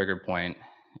massage or trigger point,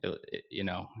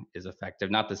 is effective.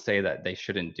 Not to say that they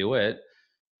shouldn't do it,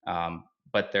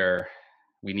 but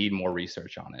we need more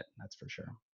research on it, that's for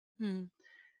sure.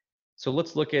 So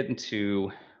let's look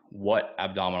into what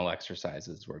abdominal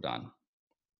exercises were done.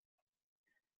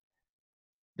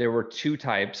 There were two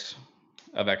types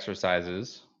of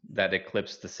exercises that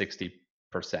eclipsed the 60%,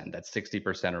 that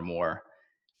 60% or more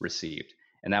received.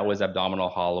 And that was abdominal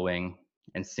hollowing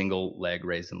and single leg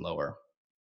raise and lower.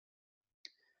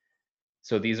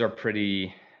 So these are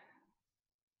pretty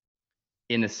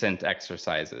innocent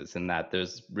exercises in that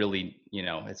there's really,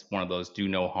 it's one of those do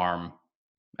no harm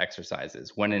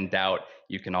exercises. When in doubt,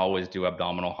 you can always do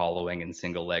abdominal hollowing and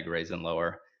single leg raise and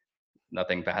lower.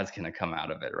 Nothing bad's going to come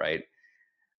out of it, right?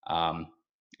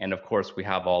 And of course, we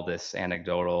have all this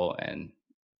anecdotal and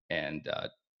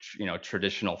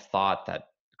traditional thought that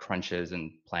crunches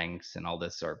and planks and all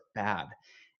this are bad.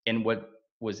 And what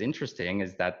was interesting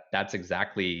is that that's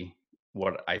exactly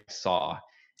what I saw.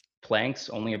 Planks,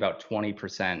 only about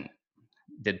 20%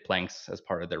 did planks as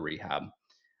part of their rehab.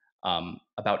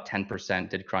 About 10%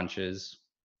 did crunches.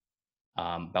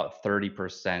 About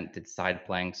 30% did side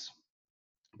planks.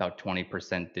 About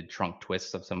 20% did trunk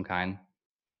twists of some kind.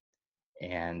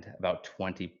 And about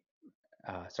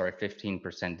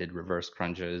 15% did reverse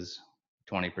crunches.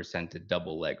 20% did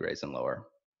double leg raise and lower.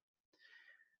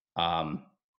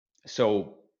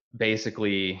 So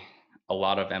basically, a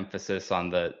lot of emphasis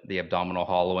on the abdominal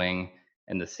hollowing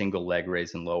and the single leg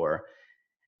raise and lower.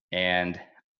 And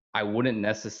I wouldn't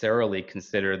necessarily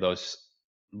consider those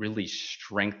really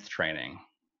strength training.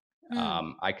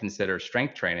 I consider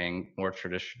strength training more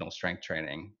traditional strength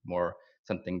training, more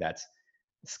something that's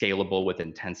scalable with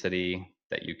intensity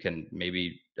that you can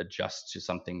maybe adjust to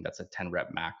something that's a 10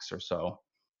 rep max or so.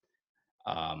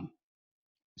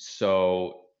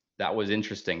 So that was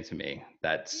interesting to me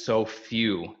that so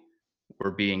few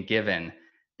were being given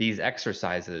these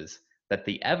exercises that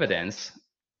the evidence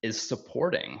is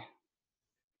supporting.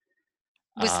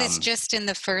 Was this just in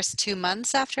the first 2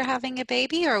 months after having a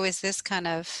baby, or was there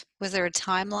a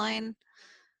timeline?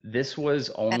 This was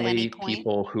At any only point?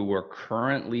 people who were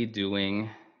currently doing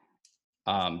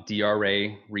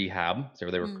DRA rehab, so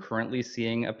they were currently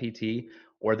seeing a PT,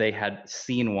 or they had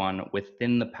seen one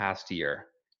within the past year.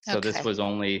 So this Okay. was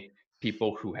only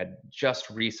people who had just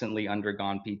recently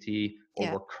undergone PT or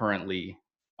Yeah. were currently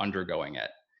undergoing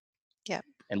it, Yeah.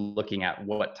 and looking at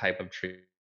what type of treatment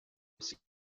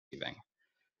receiving.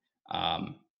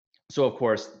 So of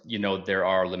course, there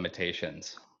are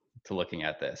limitations to looking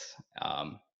at this.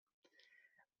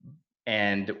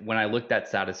 And when I looked at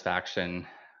satisfaction,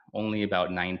 only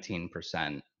about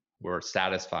 19% were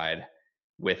satisfied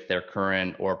with their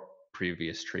current or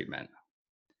previous treatment,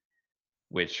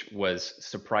 which was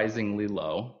surprisingly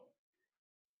low.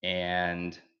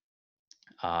 And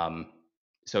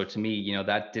so to me,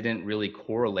 that didn't really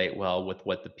correlate well with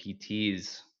what the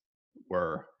PTs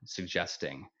were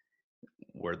suggesting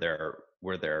were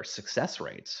their success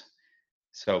rates.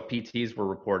 So PTs were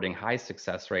reporting high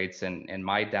success rates, and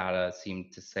my data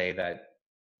seemed to say that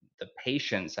the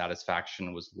patient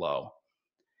satisfaction was low.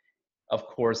 Of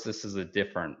course, this is a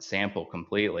different sample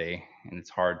completely, and it's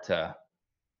hard to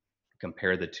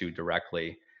compare the two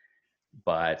directly,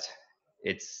 but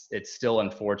it's still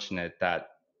unfortunate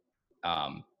that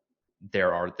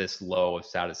there are this low of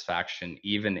satisfaction,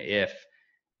 even if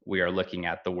we are looking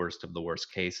at the worst of the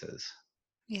worst cases.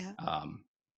 Yeah.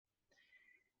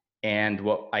 And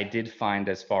what I did find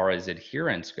as far as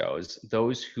adherence goes,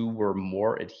 those who were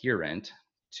more adherent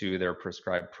to their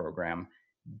prescribed program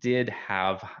did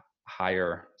have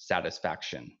higher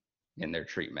satisfaction in their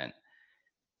treatment.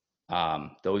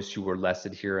 Those who were less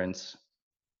adherent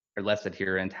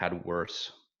had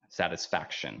worse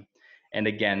satisfaction. And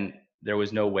again, there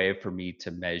was no way for me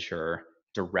to measure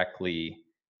directly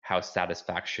how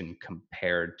satisfaction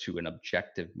compared to an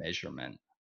objective measurement.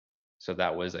 So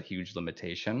that was a huge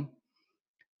limitation.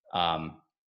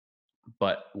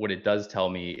 But what it does tell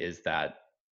me is that,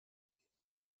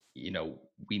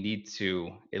 we need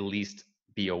to at least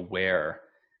be aware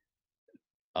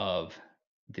of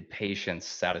the patient's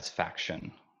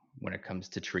satisfaction when it comes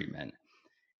to treatment,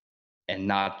 and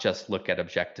not just look at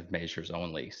objective measures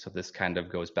only. So this kind of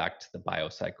goes back to the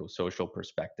biopsychosocial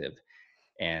perspective,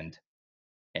 and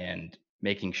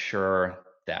making sure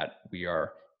that we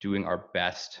are doing our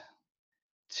best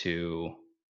to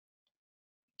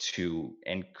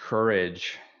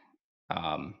encourage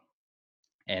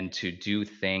and to do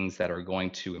things that are going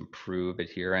to improve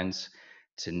adherence,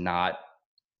 to not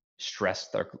stress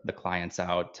the clients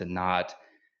out, to not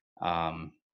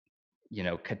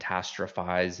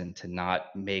catastrophize, and to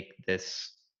not make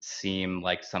this seem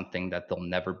like something that they'll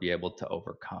never be able to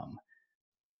overcome.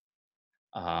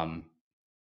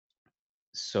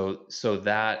 So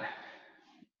that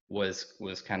was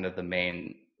kind of the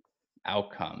main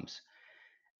outcomes.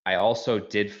 I also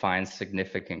did find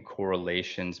significant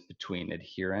correlations between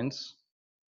adherence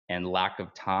and lack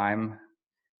of time,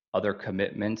 other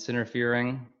commitments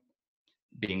interfering,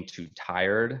 being too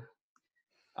tired,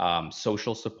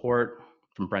 social support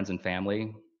from friends and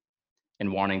family,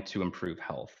 and wanting to improve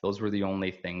health. Those were the only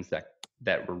things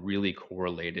that were really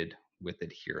correlated with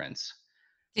adherence.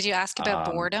 Did you ask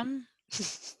about boredom?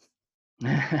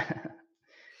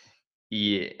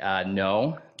 Yeah,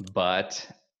 no, but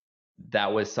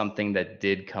that was something that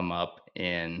did come up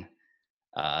in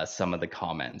some of the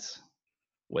comments,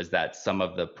 was that some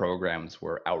of the programs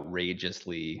were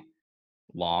outrageously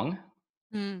long.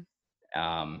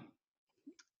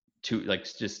 To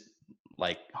just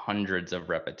like hundreds of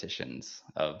repetitions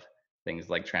of things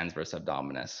like transverse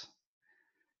abdominis,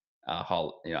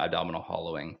 abdominal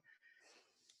hollowing.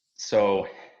 So,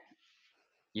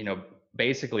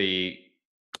 basically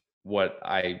what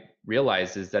I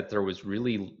realized is that there was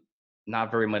really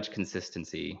not very much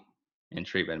consistency in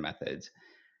treatment methods.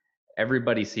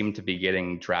 Everybody seemed to be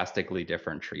getting drastically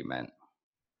different treatment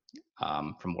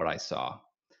from what I saw.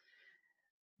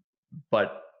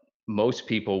 But most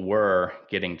people were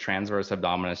getting transverse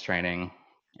abdominis training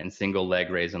and single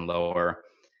leg raise and lower,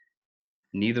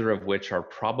 neither of which are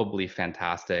probably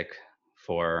fantastic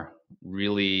for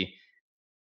really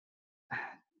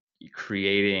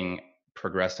creating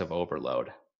progressive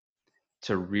overload,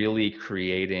 to really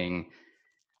creating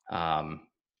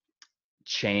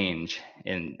change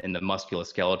in the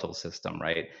musculoskeletal system,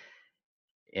 right?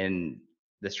 In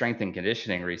the strength and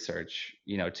conditioning research,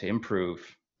 to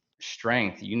improve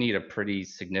strength, you need a pretty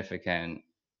significant,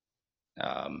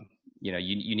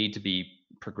 you need to be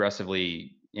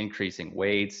progressively increasing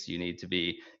weights, you need to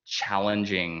be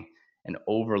challenging and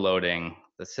overloading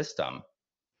the system.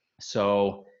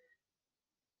 So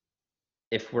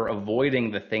if we're avoiding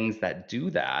the things that do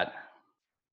that,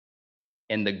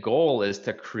 and the goal is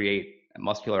to create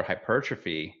muscular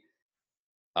hypertrophy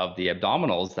of the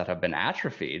abdominals that have been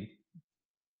atrophied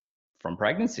from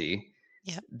pregnancy,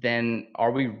 Yep. then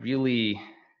are we really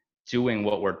doing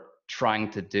what we're trying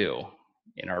to do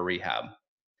in our rehab?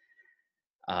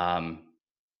 Um,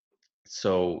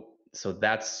 so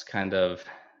that kind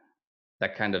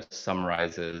of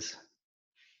summarizes,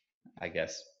 I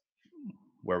guess,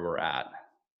 where we're at.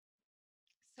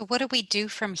 So what do we do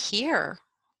from here?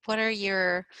 What are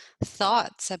your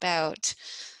thoughts about,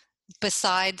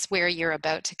 besides where you're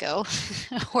about to go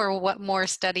or what more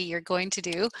study you're going to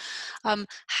do?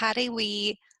 How do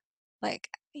we, like,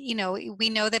 we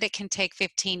know that it can take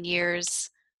 15 years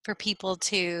for people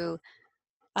to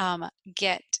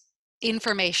get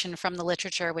information from the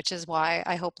literature, which is why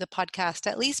I hope the podcast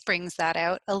at least brings that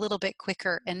out a little bit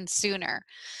quicker and sooner.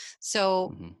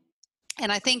 So, Mhm.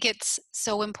 and I think it's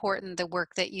so important, the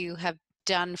work that you have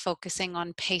done focusing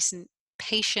on patient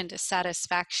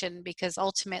satisfaction, because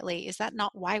ultimately, is that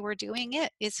not why we're doing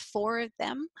it? Is for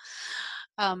them.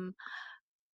 Um,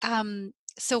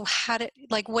 so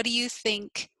what do you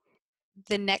think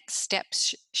the next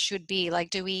steps should be?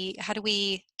 Like, do we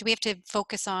have to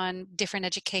focus on different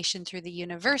education through the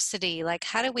university? Like,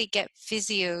 how do we get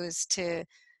physios to,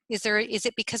 is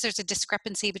it because there's a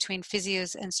discrepancy between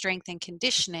physios and strength and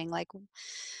conditioning? Like,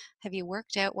 have you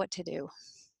worked out what to do?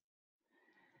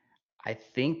 I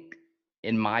think,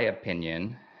 in my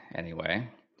opinion, anyway,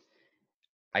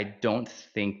 I don't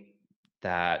think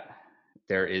that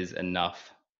there is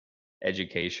enough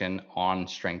education on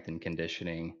strength and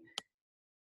conditioning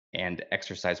and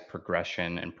exercise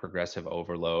progression and progressive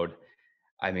overload.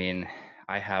 I mean,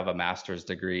 I have a master's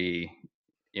degree,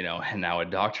 and now a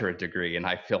doctorate degree, and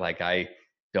I feel like I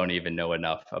don't even know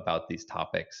enough about these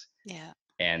topics. Yeah.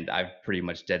 And I've pretty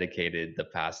much dedicated the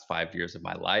past 5 years of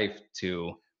my life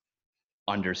to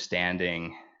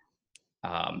understanding,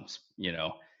 um, you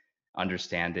know,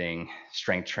 understanding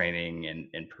strength training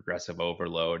and progressive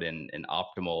overload and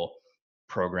optimal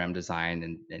program design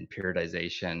and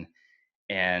periodization.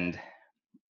 And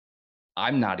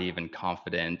I'm not even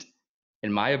confident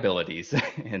in my abilities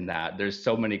in that. There's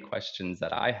so many questions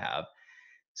that I have.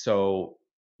 So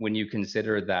when you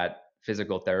consider that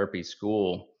physical therapy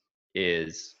school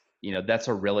is, that's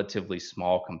a relatively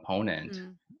small component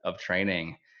Mm. of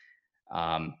training,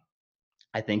 um,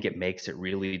 I think it makes it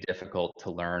really difficult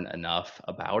to learn enough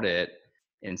about it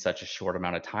in such a short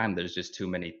amount of time. There's just too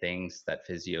many things that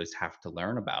physios have to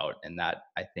learn about, and that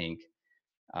I think,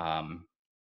 um,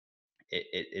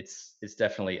 it's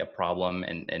definitely a problem,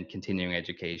 and continuing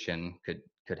education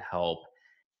could help.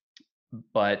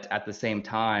 But at the same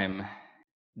time,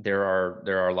 there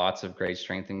are lots of great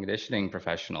strength and conditioning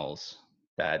professionals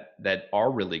that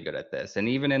are really good at this. And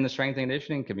even in the strength and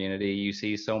conditioning community,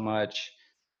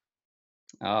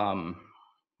 um,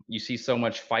 you see so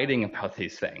much fighting about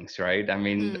these things, right? I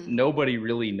mean, Mm. nobody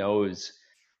really knows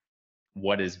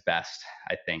what is best,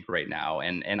 I think, right now.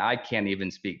 And I can't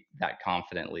even speak that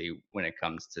confidently when it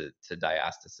comes to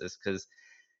diastasis, because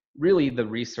really the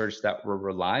research that we're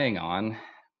relying on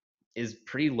is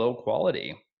pretty low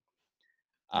quality.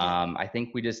 Yeah. I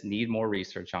think we just need more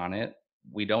research on it.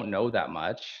 We don't know that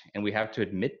much, and we have to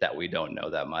admit that we don't know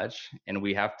that much, and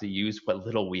we have to use what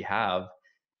little we have,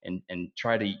 and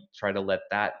try to let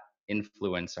that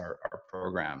influence our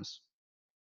programs.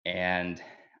 And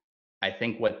I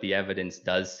think what the evidence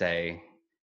does say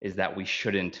is that we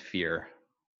shouldn't fear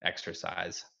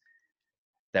exercise,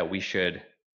 that we should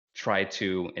try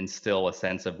to instill a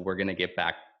sense of, we're going to get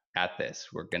back at this.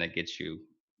 We're going to get you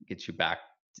back,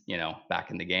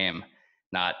 back in the game.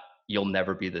 Not, you'll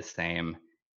never be the same.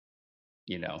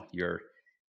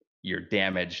 You're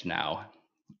damaged now.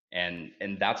 And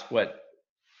that's what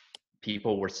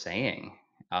people were saying.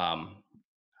 Um,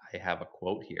 I have a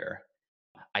quote here.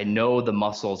 I know the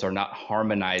muscles are not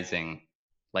harmonizing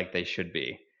like they should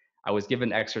be. I was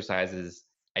given exercises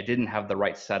I didn't have the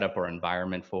right setup or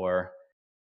environment for.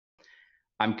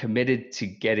 I'm committed to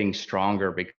getting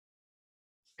stronger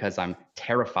because I'm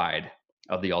terrified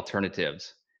of the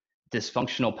alternatives.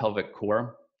 Dysfunctional pelvic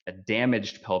core, a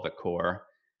damaged pelvic core,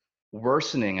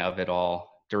 worsening of it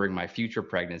all during my future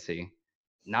pregnancy,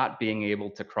 not being able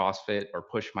to CrossFit or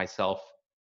push myself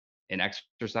in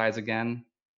exercise again.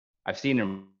 I've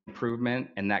seen improvement,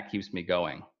 and that keeps me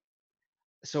going.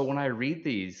 So when I read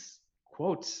these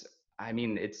quotes, I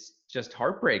mean, it's just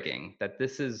heartbreaking that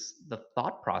this is the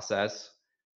thought process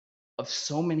of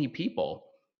so many people,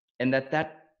 and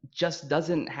that just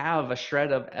doesn't have a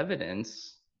shred of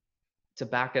evidence to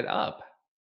back it up.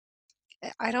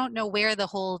 I don't know where the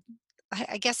whole,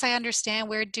 I guess I understand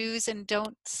where do's and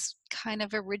don'ts kind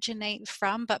of originate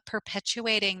from, but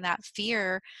perpetuating that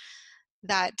fear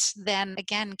that then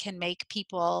again can make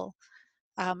people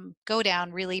go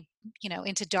down really,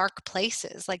 into dark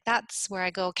places. Like, that's where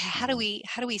I go, okay, how do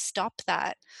Mhm. we stop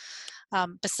that?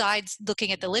 besides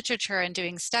looking at the literature and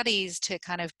doing studies to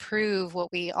kind of prove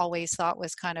what we always thought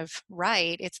was kind of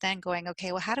right, it's then going,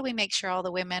 okay, well, how do we make sure all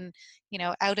the women,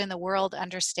 out in the world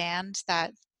understand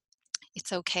that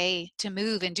it's okay to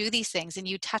move and do these things? And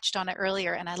you touched on it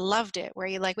earlier, and I loved it, where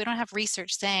you're like, we don't have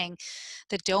research saying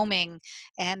the doming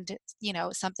and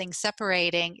something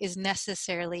separating is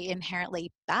necessarily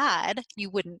inherently bad. You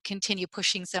wouldn't continue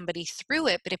pushing somebody through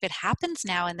it, but if it happens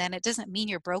now and then, it doesn't mean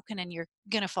you're broken and you're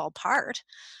going to fall apart.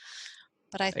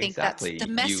 But I think that's the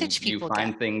Exactly. message You people get.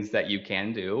 find things that you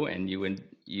can do, and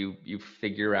you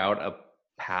figure out a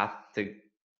path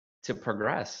to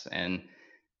progress. And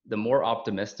the more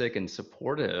optimistic and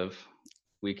supportive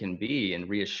we can be and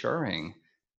reassuring,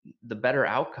 the better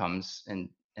outcomes and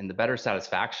the better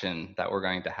satisfaction that we're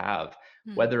going to have.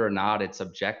 Whether or not it's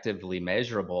objectively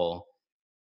measurable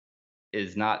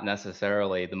is not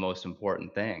necessarily the most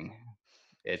important thing.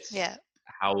 It's Yeah.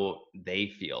 how they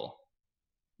feel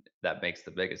that makes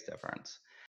the biggest difference.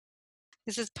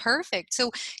 This is perfect.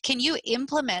 So, can you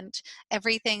implement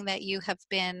everything that you have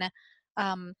been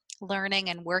learning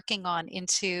and working on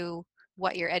into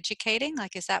what you're educating?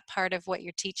 Like, is that part of what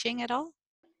you're teaching at all?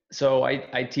 So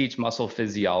I teach muscle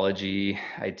physiology,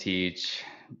 I teach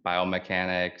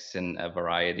biomechanics and a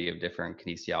variety of different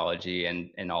kinesiology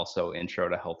and also intro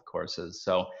to health courses.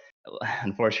 So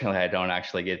unfortunately, I don't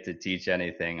actually get to teach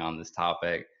anything on this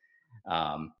topic.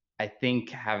 I think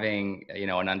having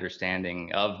an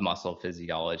understanding of muscle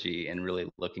physiology and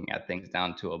really looking at things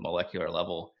down to a molecular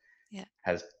level Yeah.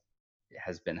 has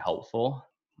been helpful.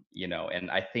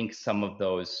 And I think some of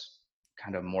those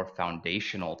kind of more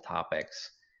foundational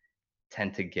topics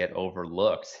tend to get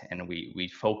overlooked, and we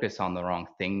focus on the wrong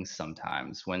things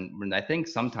sometimes, when I think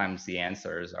sometimes the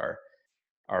answers are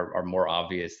more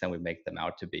obvious than we make them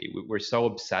out to be. We're so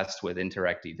obsessed with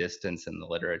interequidistance in the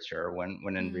literature, when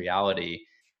in Mm. reality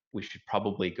we should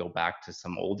probably go back to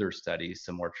some older studies,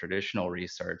 some more traditional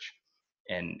research,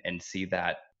 and see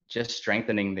that just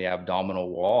strengthening the abdominal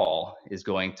wall is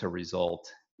going to result,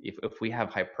 if we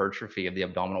have hypertrophy of the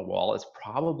abdominal wall, it's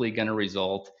probably going to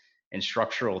result in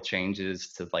structural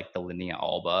changes to like the linea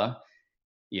alba.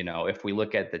 If we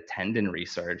look at the tendon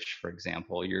research, for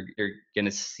example, you're going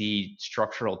to see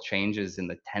structural changes in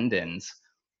the tendons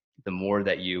the more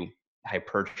that you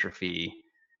hypertrophy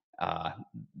uh,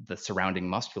 the surrounding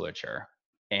musculature.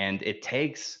 And it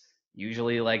takes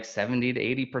usually like 70 to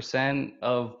 80%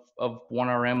 of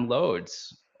 1RM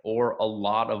loads or a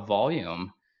lot of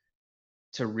volume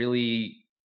to really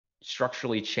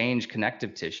structurally change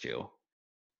connective tissue.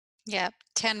 Yeah.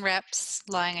 10 reps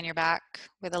lying on your back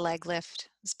with a leg lift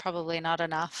is probably not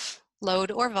enough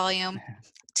load or volume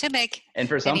to make And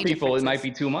for some any people, it might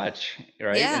differences. be too much,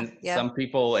 right? Yeah. And Yeah. some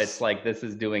people, it's like this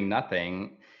is doing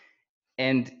nothing.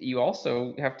 And you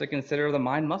also have to consider the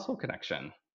mind muscle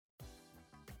connection.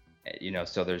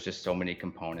 So there's just so many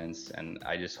components, and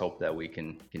I just hope that we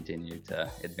can continue to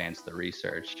advance the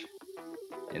research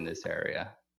in this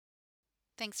area.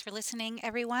 Thanks for listening,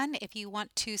 everyone. If you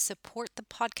want to support the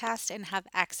podcast and have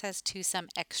access to some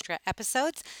extra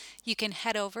episodes, you can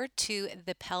head over to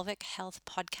the Pelvic Health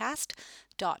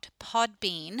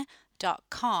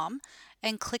Podcast.podbean.com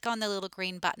and click on the little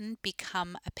green button,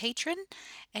 Become a Patron,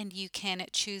 and you can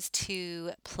choose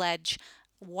to pledge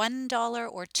 $1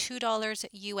 or $2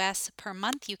 US per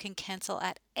month. You can cancel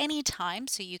at any time,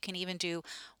 so you can even do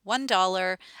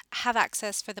 $1, have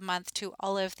access for the month to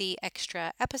all of the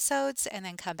extra episodes, and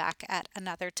then come back at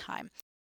another time.